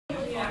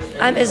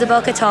I'm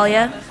Isabel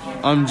Catalia.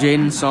 I'm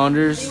Jaden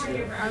Saunders.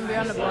 I'm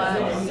Brianna Black.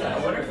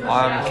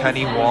 I'm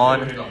Kenny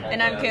Wan.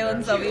 And I'm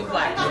Kaylin Sylvie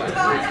Black.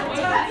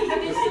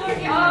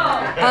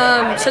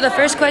 So the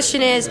first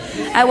question is,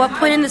 at what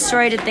point in the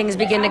story did things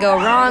begin to go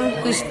wrong?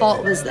 Whose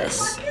fault was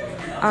this?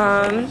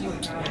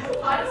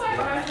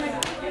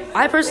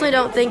 I personally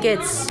don't think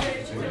it's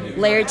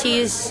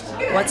Laertes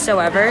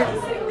whatsoever.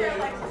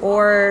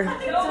 Or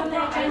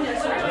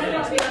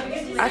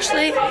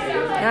actually,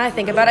 now I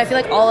think about it, I feel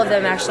like all of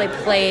them actually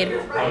played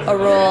a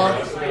role,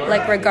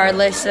 like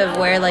regardless of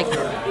where,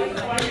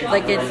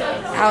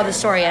 how the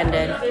story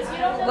ended.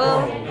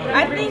 Well,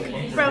 I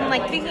think from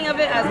thinking of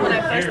it as when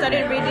I first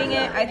started reading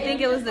it, I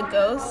think it was the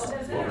ghost.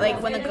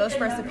 Like when the ghost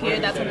first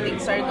appeared, that's when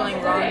things started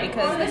going wrong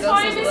because the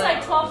ghost is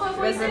what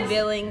was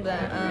revealing the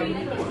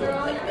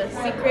the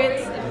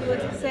secrets, if you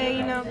would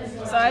say,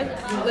 So I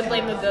would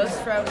blame the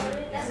ghost from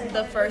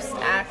the first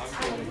act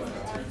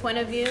point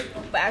of view.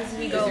 But as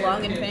we go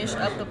along and finish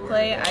up the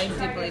play, I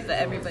do believe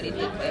that everybody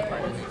did play a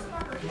part in it.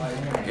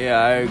 Yeah,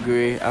 I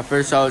agree. At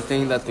first, I was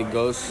thinking that the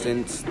ghost,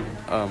 since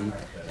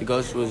the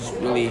ghost was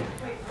really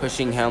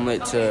pushing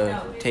Hamlet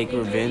to take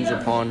revenge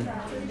upon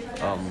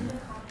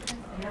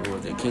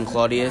King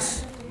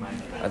Claudius.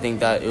 I think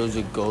that it was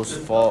a ghost's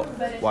fault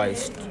why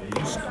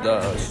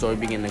the story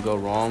began to go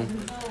wrong.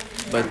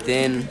 But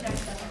then,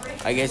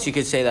 I guess you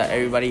could say that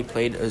everybody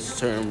played a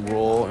certain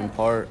role and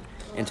part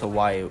into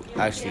why it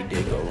actually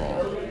did go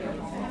wrong.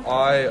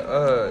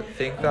 I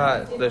think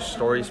that the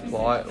story's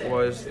plot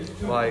was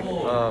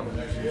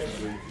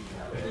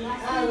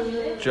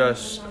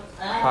just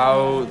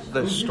how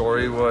the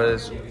story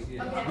was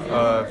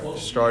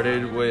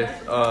started with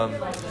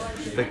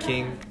the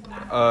king,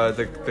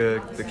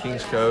 the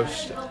king's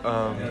ghost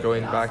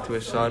going back to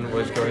his son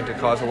was going to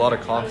cause a lot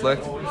of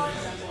conflict.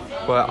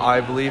 But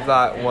I believe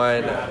that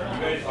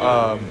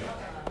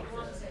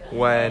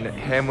when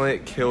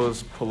Hamlet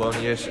kills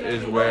Polonius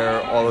is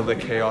where all of the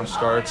chaos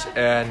starts,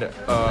 and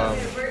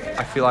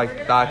I feel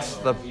like that's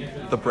the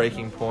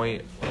breaking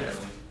point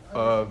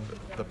of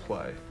the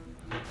play.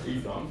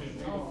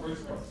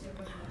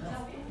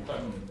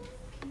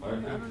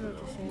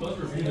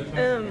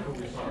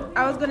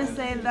 I was gonna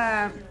say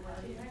that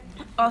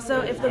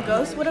also if the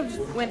ghost would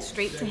have went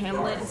straight to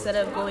Hamlet instead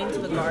of going to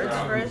the guards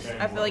first,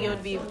 I feel like it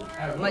would be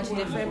much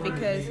different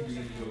because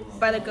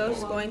by the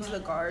ghost going to the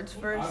guards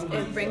first,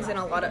 it brings in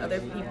a lot of other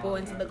people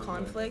into the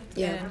conflict.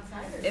 Yeah. And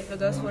if the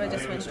ghost would have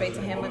just went straight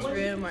to Hamlet's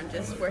room or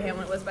just where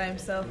Hamlet was by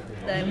himself,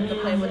 then the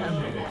play would have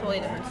a totally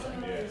different story.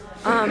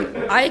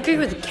 I agree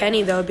with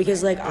Kenny though,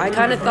 because I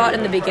kind of thought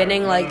in the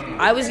beginning,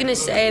 I was gonna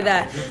say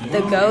that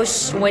the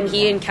ghost, when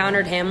he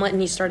encountered Hamlet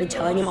and he started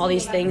telling him all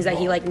these things that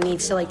he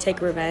needs to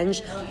take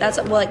revenge, that's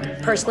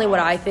personally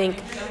what I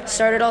think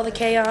started all the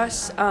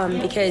chaos,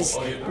 because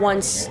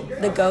once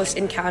the ghost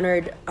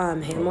encountered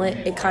Hamlet,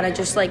 it kind of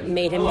just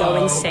made him go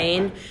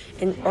insane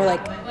or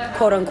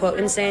quote unquote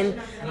insane,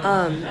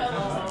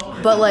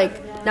 but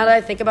now that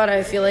I think about it,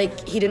 I feel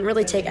like he didn't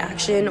really take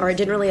action, or it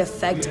didn't really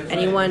affect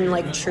anyone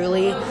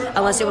truly,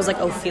 unless it was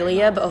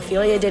Ophelia. But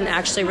Ophelia didn't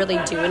actually really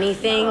do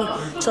anything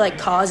to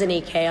cause any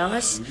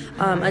chaos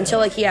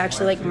until he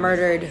actually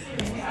murdered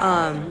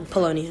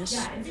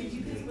Polonius.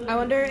 I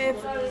wonder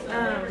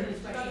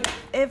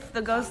if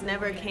the ghost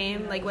never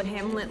came, would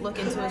Hamlet look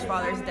into his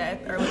father's death,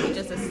 or would he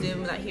just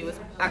assume that he was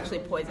actually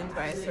poisoned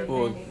by a serpent?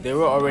 Well, they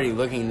were already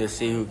looking to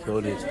see who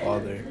killed his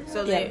father.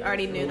 So they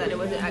already knew that it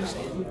wasn't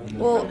actually.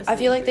 Well, I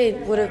feel like they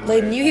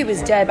knew he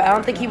was dead, but I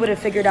don't think he would have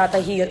figured out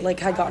that he had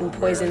gotten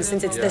poisoned,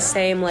 since it's the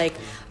same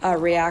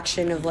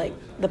reaction of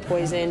the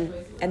poison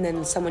and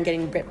then someone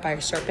getting bit by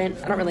a serpent.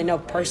 I don't really know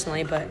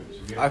personally, but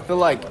I feel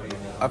like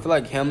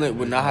Hamlet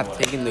would not have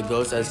taken the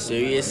ghost as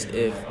serious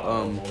if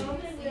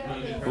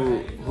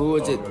who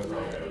was it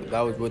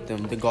that was with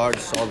them? The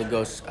guards saw the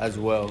ghost as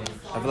well.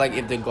 I feel like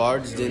if the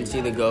guards didn't see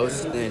the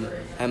ghost, then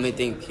Hamlet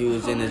think he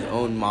was in his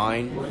own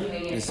mind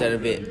instead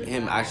of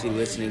him actually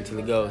listening to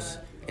the ghost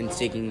and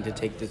seeking to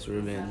take this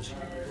revenge.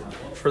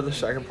 For the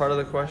second part of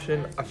the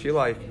question, I feel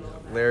like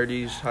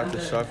Laertes had to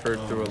suffer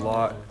through a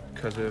lot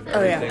because of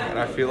everything, and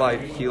I feel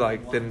like he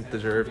didn't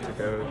deserve to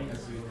go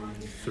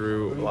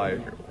through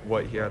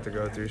what he had to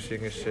go through,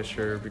 seeing his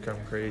sister become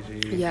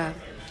crazy. yeah.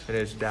 And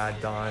his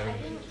dad dying.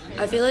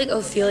 I feel like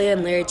Ophelia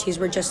and Laertes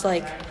were just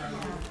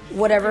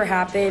whatever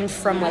happened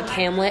from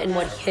Hamlet and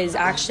what his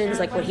actions,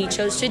 what he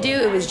chose to do,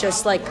 it was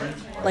just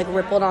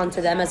rippled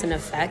onto them as an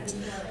effect.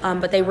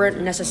 But they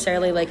weren't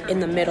necessarily in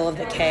the middle of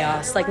the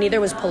chaos.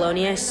 Neither was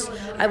Polonius,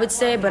 I would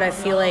say, but I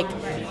feel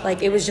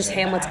like it was just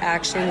Hamlet's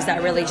actions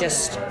that really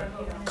just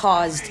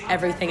caused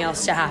everything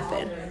else to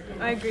happen.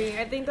 I agree.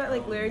 I think that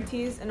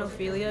Laertes and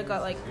Ophelia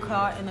got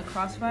caught in the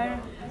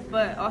crossfire,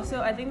 but also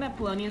I think that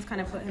Polonius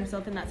kind of put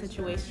himself in that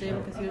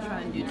situation because he was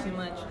trying to do too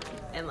much,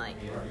 and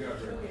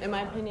in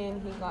my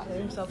opinion, he got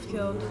himself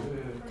killed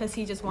because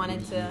he just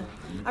wanted to.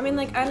 I mean,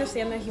 I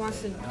understand that he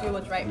wants to do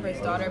what's right for his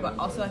daughter, but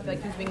also I feel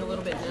like he's being a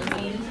little bit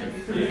nosy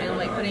and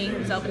putting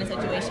himself in a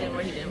situation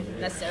where he didn't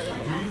necessarily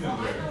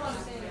belong.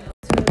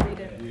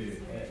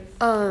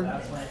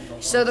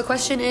 So the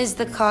question is,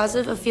 the cause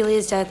of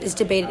Ophelia's death is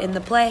debated in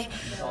the play.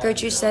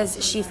 Gertrude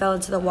says she fell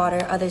into the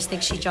water. Others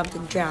think she jumped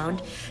and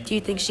drowned. Do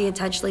you think she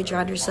intentionally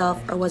drowned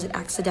herself, or was it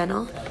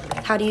accidental?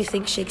 How do you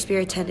think Shakespeare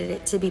intended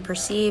it to be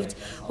perceived?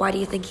 Why do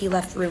you think he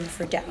left room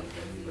for doubt?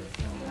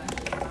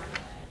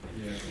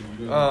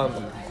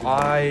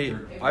 I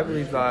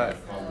believe that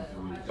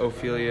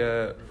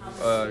Ophelia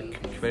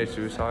committed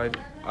suicide.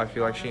 I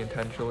feel like she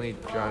intentionally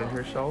drowned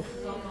herself,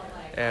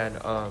 and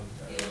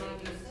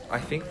I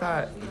think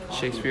that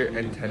Shakespeare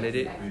intended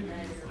it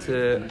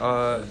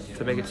to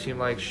make it seem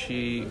like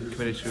she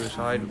committed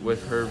suicide,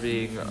 with her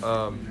being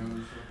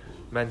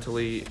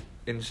mentally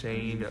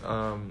insane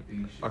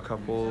a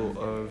couple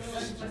of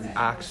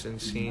acts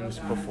and scenes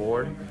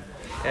before,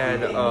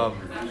 and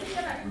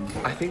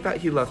I think that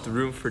he left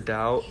room for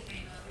doubt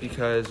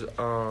because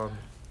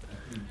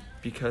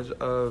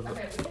of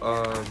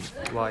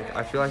like,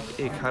 I feel like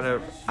it kind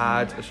of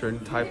adds a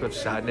certain type of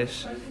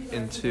sadness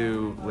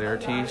into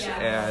Laertes,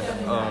 and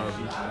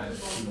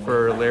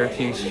for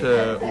Laertes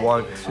to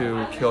want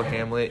to kill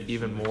Hamlet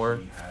even more,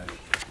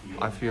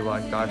 I feel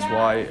like that's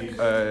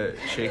why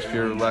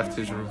Shakespeare left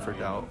his room for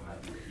doubt.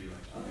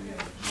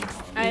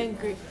 I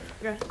agree.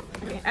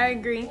 Okay, I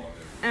agree.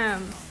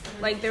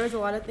 Like, there was a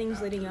lot of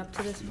things leading up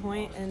to this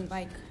point, and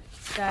like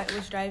that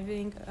was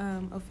driving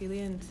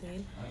Ophelia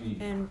insane.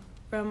 And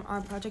from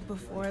our project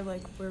before,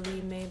 like where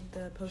we made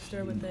the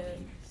poster with the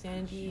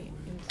insanity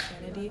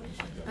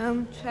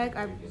check,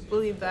 I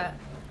believe that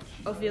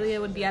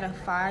Ophelia would be at a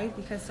 5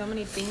 because so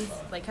many things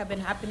like have been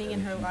happening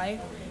in her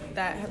life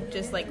that have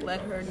just like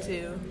led her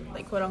to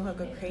like quote unquote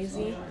go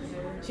crazy.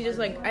 She just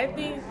like, I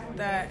think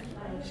that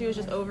she was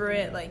just over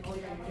it. Like,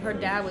 her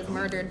dad was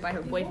murdered by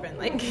her boyfriend.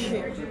 Like,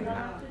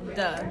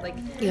 duh. Like,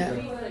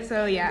 Yeah.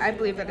 So yeah, I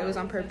believe that it was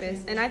on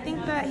purpose, and I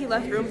think that he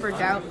left room for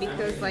doubt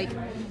because like,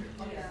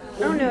 I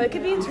don't know, it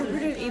could be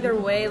interpreted either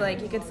way.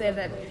 Like, you could say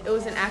that it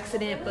was an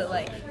accident, but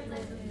like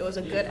it was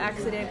a good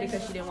accident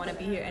because she didn't want to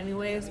be here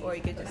anyways, or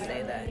you could just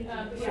say that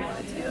she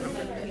wanted to do it on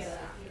purpose.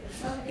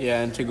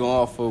 Yeah, and to go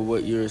off of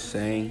what you were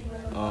saying,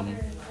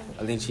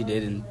 I think she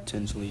did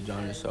intentionally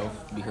drown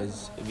herself,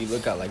 because if you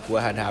look at like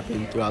what had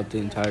happened throughout the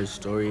entire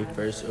story,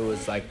 first it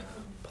was like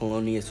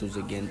Polonius was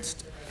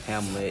against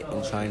Hamlet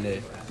and trying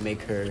to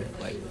make her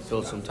like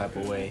feel some type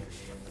of way,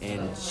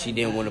 and she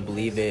didn't want to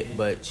believe it,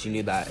 but she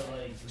knew that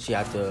she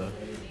had to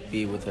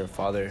be with her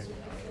father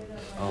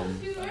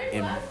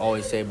and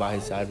always stay by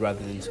his side rather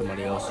than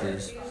somebody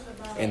else's.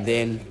 And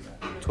then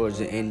towards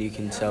the end, you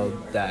can tell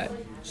that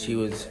she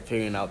was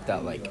figuring out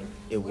that like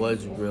it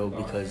was real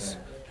because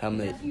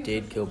Hamlet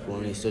did kill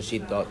Polonius, so she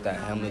thought that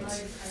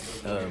Hamlet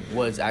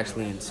was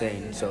actually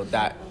insane. So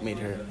that made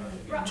her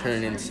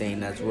turn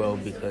insane as well,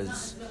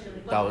 because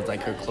that was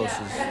like her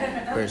closest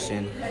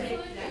person,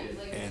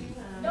 and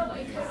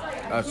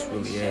that's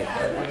really it.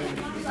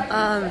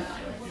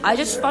 I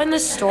just find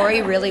this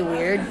story really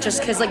weird,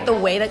 just because like the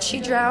way that she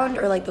drowned,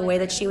 or like the way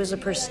that she was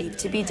perceived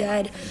to be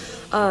dead.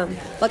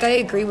 Like, I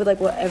agree with like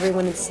what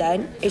everyone had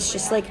said. It's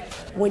just like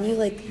when you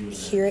like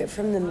hear it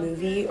from the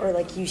movie, or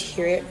like you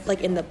hear it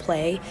like in the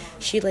play,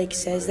 she like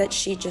says that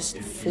she just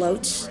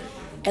floats,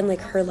 and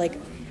like her like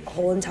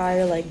whole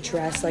entire like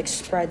dress like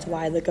spreads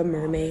wide like a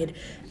mermaid,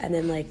 and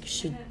then like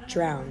she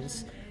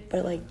drowns.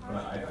 But like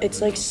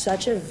it's like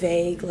such a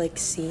vague like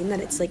scene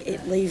that it's like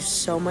it leaves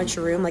so much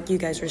room, like you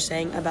guys were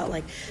saying, about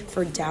like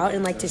for doubt,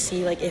 and like to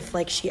see like if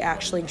like she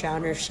actually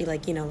drowned, or if she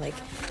like, you know, like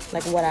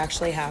what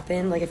actually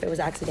happened, like if it was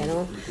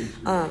accidental.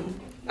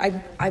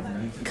 I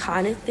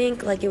kind of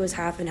think like it was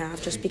half and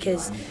half, just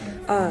because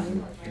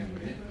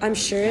I'm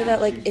sure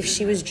that like if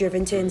she was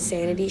driven to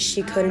insanity,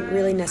 she couldn't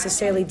really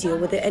necessarily deal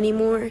with it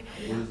anymore.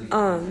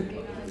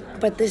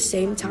 But at the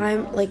same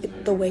time,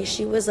 like the way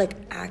she was like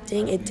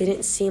acting, it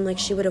didn't seem like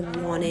she would have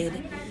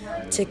wanted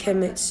to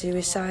commit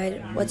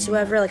suicide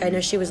whatsoever. Like, I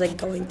know she was like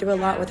going through a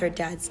lot with her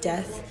dad's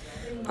death,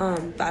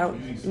 but I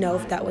don't know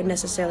if that would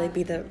necessarily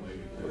be the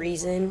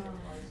reason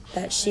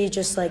that she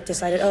just like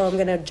decided, oh, I'm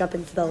gonna jump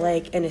into the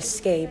lake and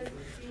escape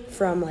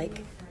from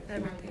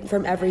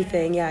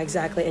everything. Yeah,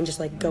 exactly. And just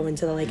like go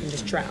into the lake and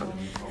just drown.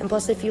 And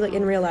plus, I feel like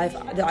in real life,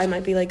 I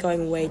might be like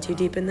going way too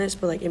deep in this,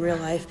 but like in real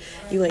life,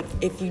 you like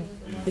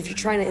if you're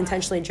trying to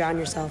intentionally drown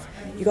yourself,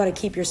 you got to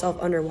keep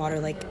yourself underwater.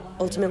 Like,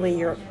 ultimately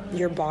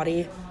your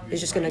body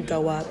is just gonna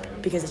go up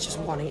because it's just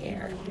wanting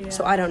air. Yeah.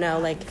 So I don't know,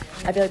 like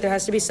I feel like there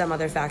has to be some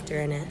other factor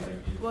in it.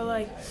 Well,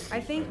 like, I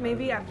think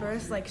maybe at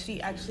first, like,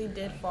 she actually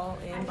did fall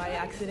in by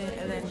accident,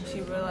 and then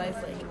she realized,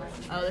 like,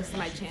 oh, this is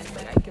my chance,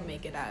 like, I can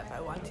make it out if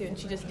I want to, and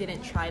she just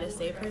didn't try to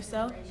save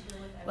herself.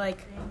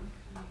 Like,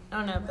 I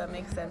don't know if that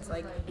makes sense,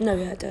 like... No,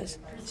 yeah, it does.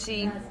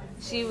 She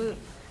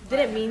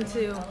didn't mean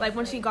to, like,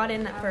 when she got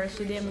in at first,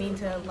 she didn't mean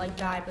to, like,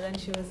 die, but then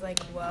she was like,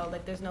 well,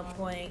 like, there's no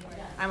point,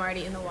 I'm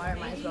already in the water,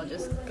 might as well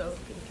just go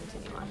and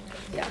continue on.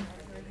 Yeah.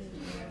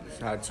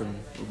 Had some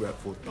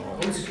regretful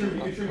thoughts.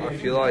 I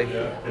feel like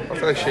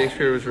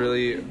Shakespeare was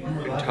really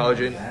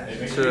intelligent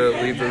to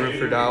leave the room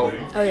for doubt.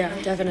 Oh yeah,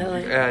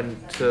 definitely. And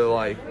to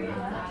like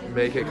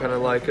make it kind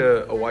of like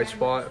a white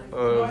spot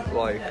of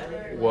like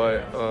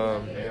what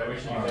of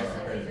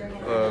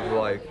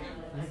like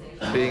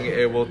being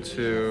able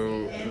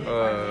to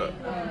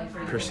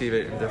perceive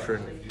it in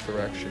different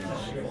directions.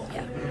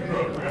 Yeah.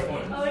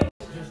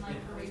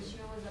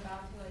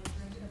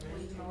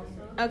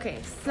 Okay,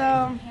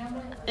 so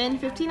in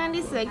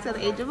 1596, at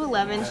the age of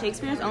 11,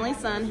 Shakespeare's only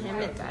son,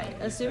 Hamlet, died.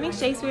 Assuming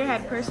Shakespeare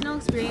had personal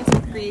experience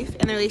with grief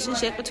and the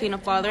relationship between a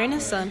father and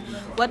his son,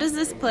 what does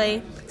this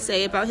play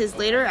say about his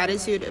later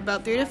attitude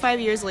about 3 to 5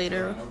 years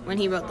later when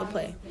he wrote the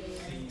play?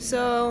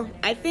 So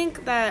I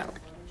think that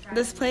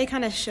this play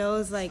kind of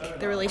shows like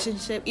the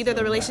relationship, either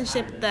the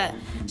relationship that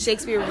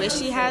Shakespeare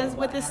wished he has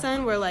with his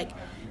son, where like,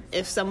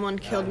 if someone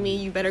killed me,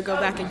 you better go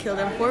back and kill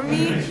them for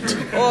me,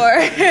 or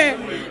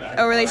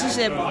a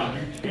relationship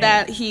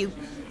that he,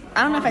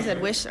 I don't know if I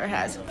said wish or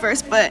has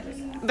first, but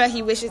that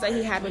he wishes that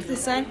he had with his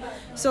son.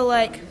 So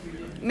like,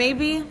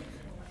 maybe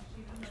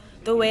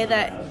the way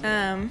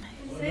that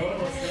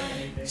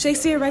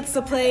Shakespeare writes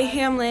the play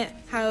Hamlet,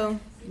 how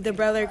the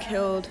brother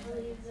killed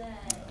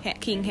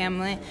King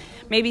Hamlet,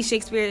 maybe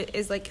Shakespeare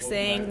is like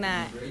saying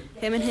that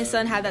him and his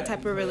son had that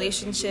type of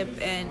relationship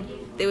and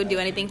they would do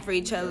anything for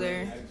each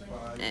other.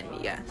 And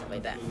yeah, stuff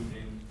like that.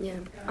 Yeah,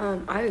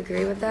 I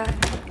agree with that.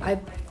 I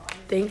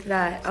think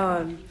that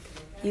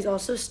he's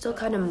also still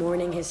kind of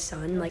mourning his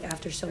son, like,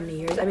 after so many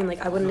years. I mean, like,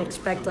 I wouldn't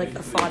expect, like,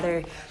 a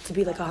father to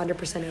be, like,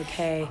 100%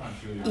 okay,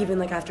 even,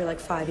 like, after, like,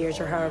 5 years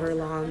or however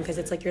long, because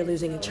it's, like, you're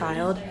losing a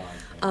child.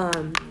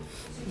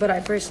 But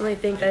I personally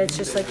think that it's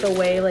just, like, the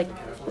way,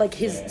 like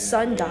his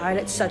son died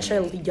at such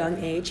a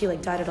young age. He,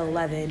 like, died at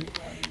 11.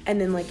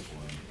 And then, like,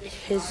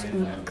 his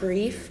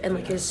grief and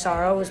like his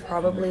sorrow was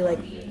probably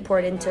like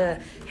poured into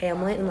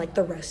Hamlet and like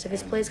the rest of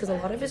his plays, because a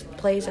lot of his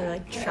plays are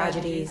like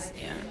tragedies.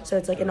 So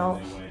it's like it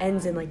all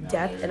ends in like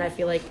death, and I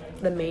feel like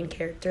the main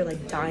character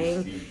like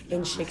dying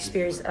in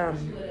Shakespeare's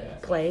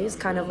plays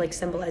kind of like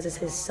symbolizes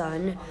his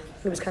son,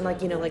 who was kind of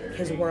like, you know, like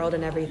his world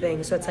and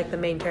everything. So it's like the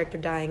main character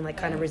dying like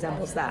kind of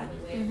resembles that.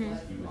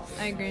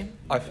 I agree.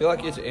 I feel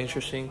like it's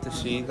interesting to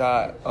see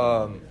that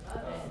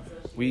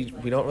we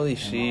don't really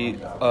see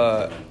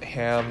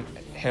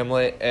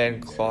Hamlet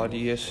and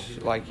Claudius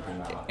like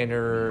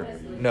Hamlet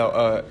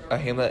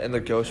and the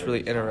ghost really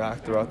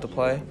interact throughout the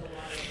play,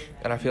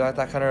 and I feel like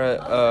that kind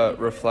of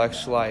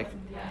reflects like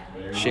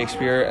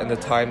Shakespeare and the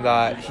time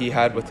that he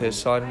had with his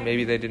son.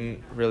 Maybe they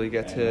didn't really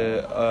get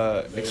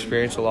to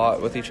experience a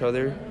lot with each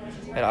other,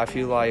 and I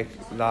feel like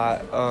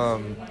that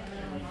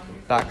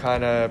that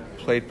kind of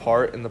played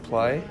part in the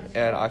play,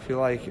 and I feel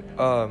like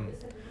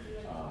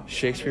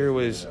Shakespeare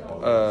was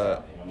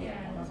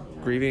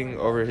grieving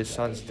over his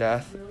son's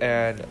death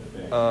and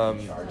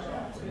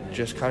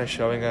just kind of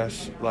showing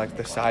us like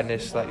the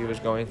sadness that he was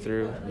going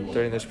through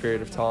during this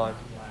period of time.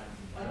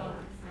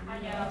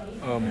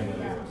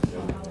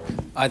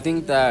 I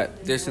think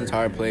that this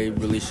entire play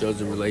really shows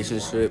the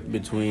relationship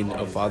between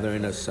a father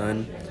and a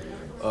son,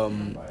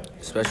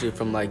 especially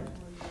from like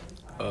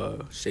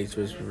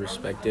Shakespeare's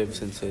perspective,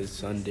 since his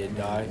son did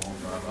die.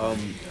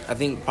 I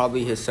think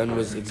probably his son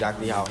was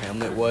exactly how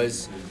Hamlet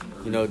was,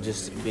 you know,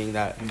 just being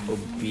that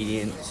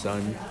obedient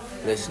son,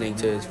 listening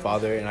to his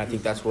father, and I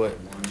think that's what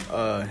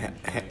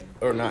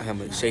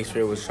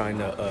Shakespeare was trying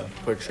to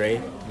portray,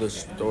 the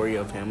story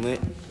of Hamlet.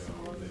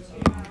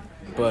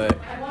 But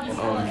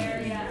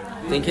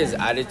I think his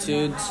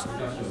attitudes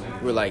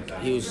were like,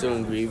 he was still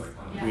in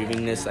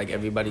grievingness, like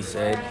everybody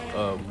said.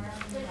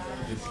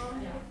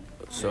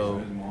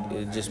 So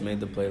it just made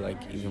the play like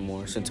even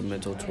more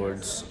sentimental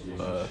towards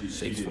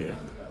Shakespeare.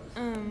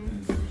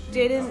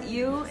 Jaden,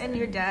 you and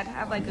your dad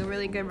have like a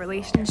really good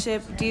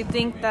relationship. Do you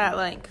think that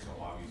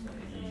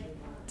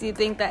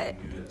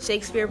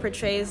Shakespeare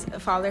portrays a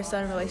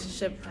father-son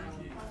relationship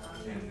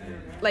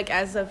like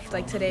as of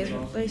like today's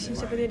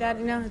relationship with your dad?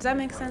 You know, does that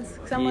make sense?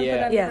 Someone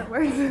put that in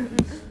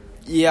words.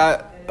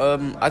 Yeah,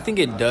 I think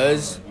it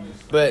does,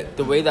 but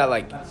the way that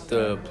like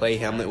the play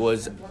Hamlet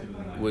was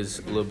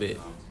a little bit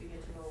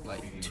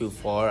like too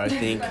far, I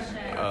think.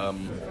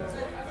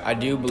 I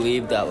do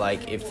believe that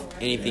like if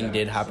anything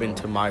did happen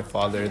to my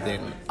father,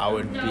 then I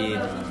would be in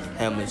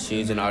Hamlet's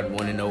shoes and I'd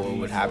want to know what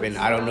would happen.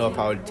 I don't know if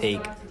I would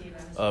take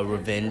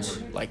revenge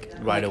like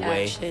right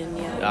away. Action,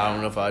 yeah. I don't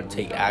know if I would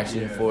take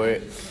action for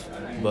it,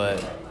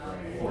 but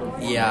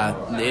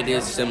yeah, it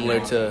is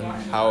similar to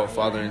how a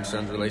father and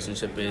son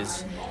relationship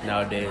is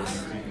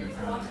nowadays.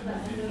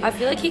 I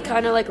feel like he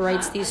kind of like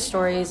writes these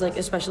stories, like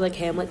especially like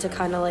Hamlet, to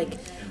kind of like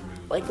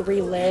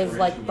relive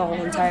like the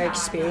whole entire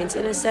experience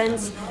in a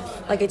sense.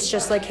 Like it's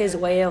just like his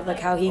way of like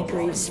how he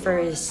grieves for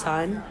his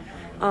son.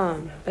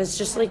 But it's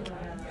just like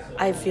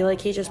I feel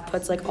like he just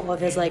puts like all of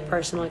his like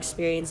personal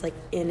experience like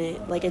in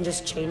it, like, and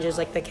just changes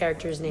like the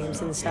characters'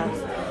 names and stuff.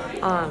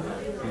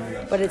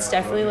 But it's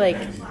definitely like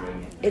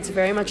it's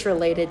very much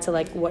related to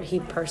like what he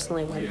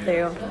personally went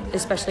through,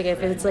 especially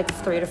if it's like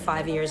 3 to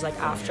 5 years like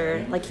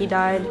after like he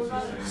died.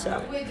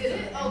 So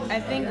I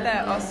think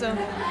that also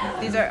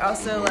these are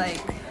also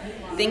like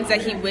things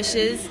that he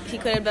wishes he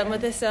could have done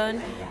with his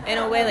son. In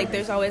a way, like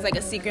there's always like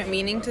a secret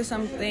meaning to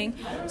something.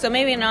 So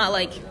maybe not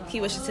like he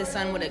wishes his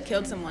son would have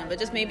killed someone, but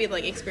just maybe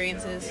like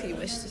experiences he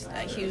wishes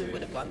that he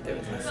would have gone through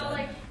with his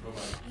son.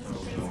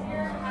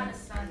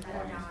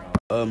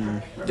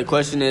 The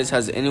question is,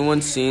 has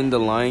anyone seen The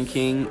Lion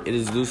King? It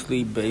is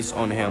loosely based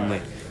on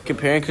Hamlet.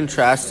 Compare and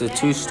contrast the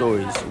two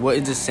stories. What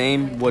is the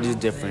same? What is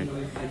different?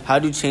 How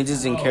do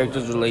changes in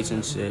characters'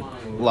 relationship,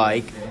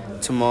 like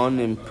Timon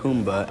and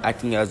Pumbaa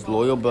acting as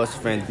loyal best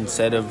friends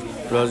instead of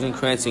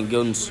Rosencrantz and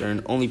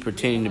Guildenstern only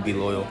pretending to be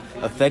loyal,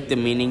 affect the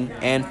meaning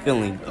and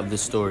feeling of the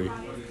story?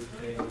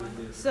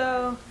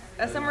 So,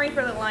 a summary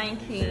for The Lion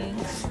King,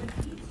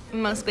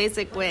 most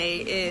basic way,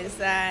 is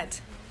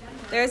that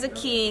there's a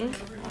king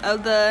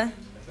of the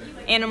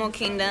animal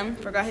kingdom,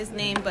 forgot his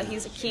name, but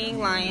he's a king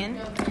lion,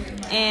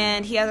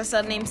 and he has a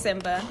son named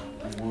Simba.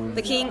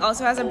 The king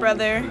also has a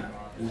brother,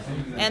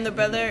 and the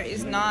brother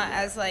is not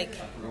as like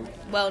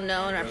well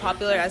known or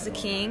popular as the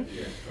king.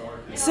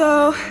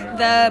 So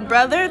the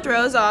brother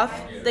throws off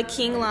the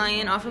king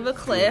lion off of a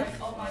cliff.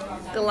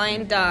 The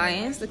lion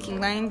dies, the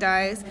king lion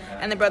dies,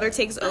 and the brother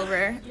takes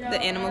over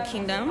the animal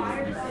kingdom.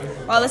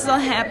 While this is all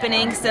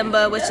happening,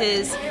 Simba, which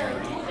is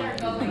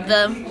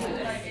the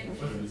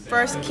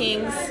first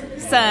king's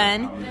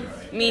son,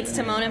 meets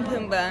Timon and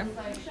Pumbaa,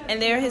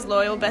 and they're his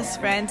loyal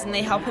best friends, and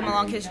they help him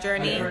along his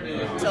journey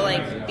to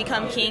like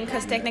become king,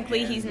 because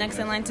technically he's next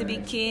in line to be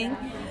king.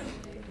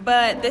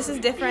 But this is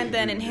different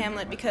than in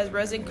Hamlet, because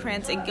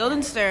Rosencrantz and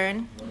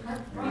Guildenstern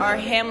are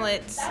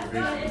Hamlet's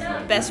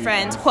best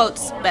friends,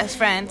 quotes best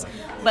friends,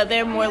 but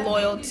they're more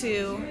loyal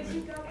to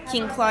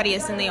King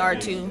Claudius than they are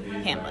to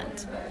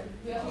Hamlet.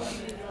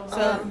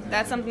 So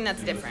that's something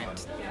that's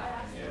different.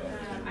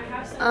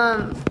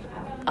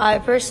 I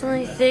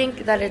personally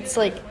think that it's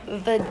like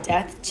the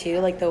death too,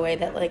 like the way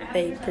that like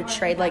they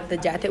portrayed like the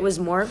death. It was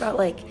more about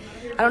like,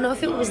 I don't know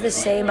if it was the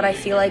same, but I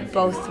feel like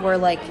both were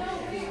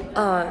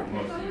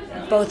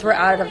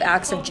out of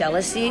acts of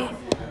jealousy.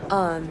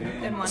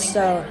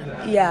 So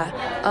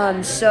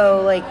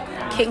like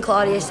King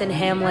Claudius in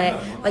Hamlet,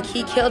 like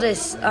he killed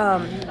his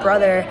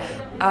brother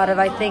out of,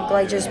 I think,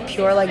 like just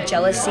pure like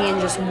jealousy and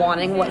just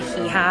wanting what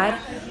he had.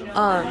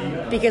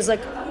 Because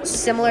like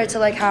similar to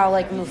like how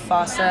like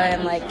Mufasa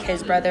and like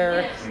his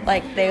brother,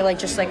 like they like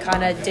just like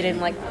kind of didn't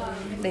like,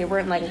 they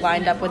weren't like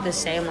lined up with the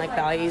same like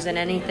values and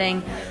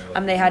anything.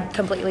 They had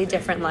completely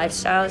different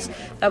lifestyles.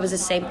 That was the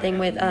same thing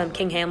with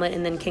King Hamlet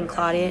and then King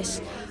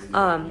Claudius.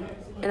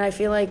 And I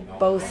feel like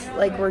both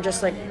like were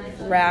just like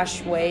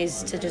rash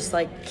ways to just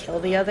like kill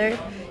the other.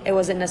 It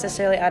wasn't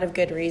necessarily out of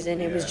good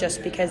reason. It was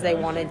just because they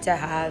wanted to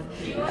have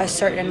a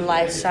certain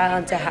lifestyle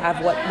and to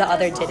have what the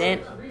other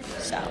didn't.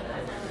 So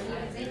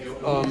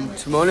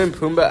Timon and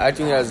Pumbaa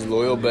acting as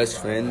loyal best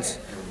friends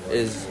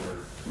is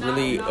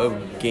really a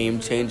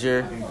game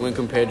changer when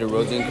compared to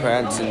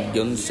Rosencrantz and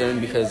Guildenstern,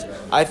 because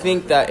I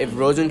think that if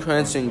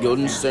Rosencrantz and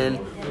Guildenstern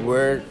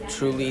were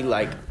truly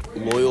like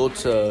loyal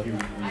to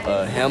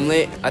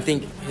Hamlet, I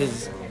think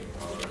his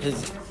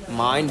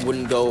mind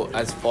wouldn't go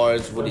as far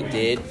as what it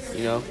did,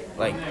 you know?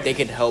 Like, they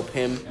could help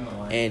him,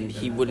 and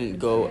he wouldn't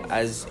go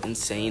as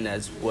insane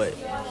as what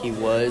he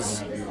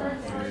was.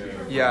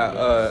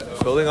 Yeah,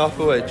 building off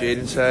of what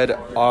Jaden said,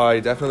 I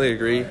definitely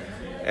agree.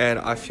 And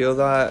I feel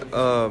that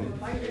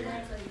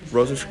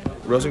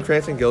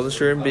Rosencrantz and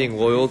Guildenstern being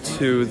loyal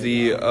to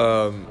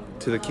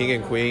the king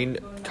and queen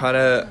kind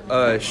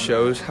of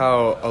shows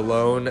how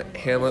alone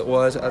Hamlet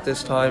was at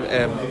this time.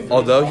 And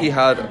although he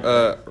had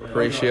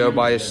Horatio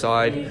by his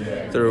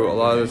side through a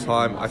lot of the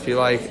time, I feel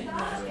like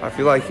as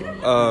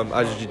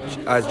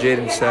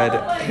Jaden said,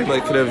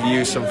 Hamlet could have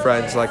used some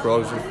friends like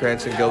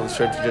Rosencrantz and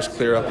Guildenstern to just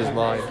clear up his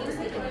mind.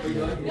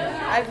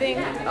 I think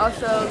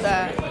also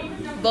that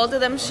both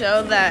of them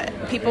show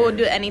that people would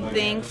do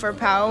anything for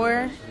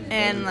power,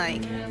 and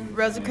like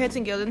Rosencrantz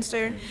and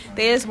Guildenstern,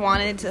 they just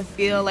wanted to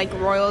feel like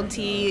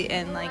royalty,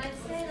 and like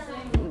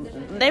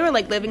they were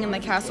like living in the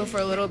castle for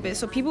a little bit,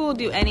 so people will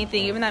do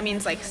anything, even that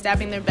means like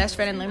stabbing their best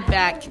friend in the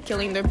back,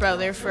 killing their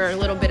brother for a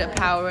little bit of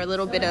power, a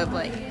little bit of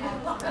like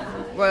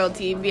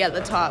royalty, be at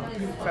the top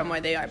from where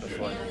they are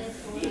before.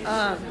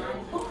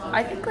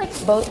 I think like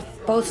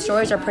both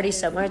stories are pretty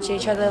similar to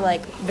each other,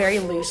 like very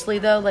loosely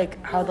though,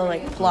 like how the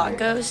like plot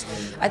goes.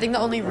 I think the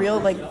only real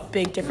like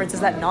big difference is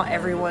that not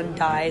everyone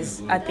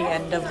dies at the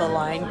end of The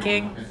Lion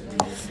King,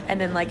 and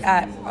then like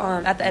at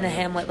the end of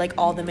Hamlet, like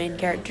all the main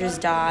characters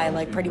die,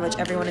 like pretty much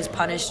everyone is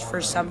punished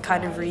for some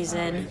kind of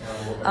reason.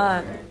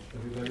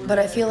 But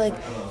I feel like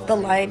The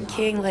Lion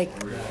King, like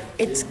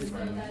it's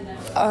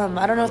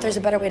I don't know if there's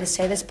a better way to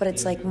say this, but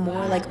it's like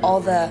more like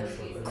all the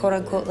quote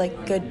unquote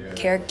like good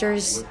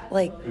characters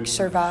like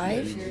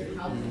survive.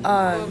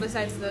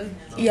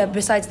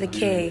 Besides the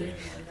king.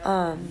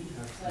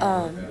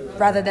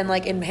 Rather than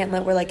like in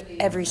Hamlet where like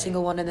every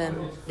single one of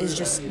them is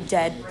just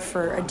dead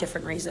for a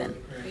different reason.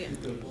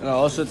 And I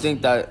also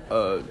think that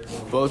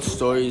both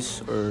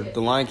stories, or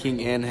The Lion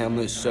King and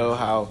Hamlet, show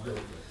how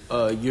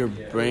your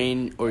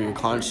brain or your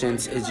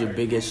conscience is your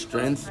biggest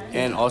strength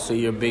and also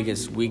your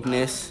biggest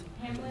weakness.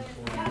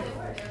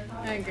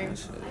 I agree.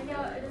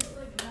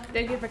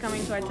 Thank you for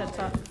coming to our TED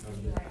Talk.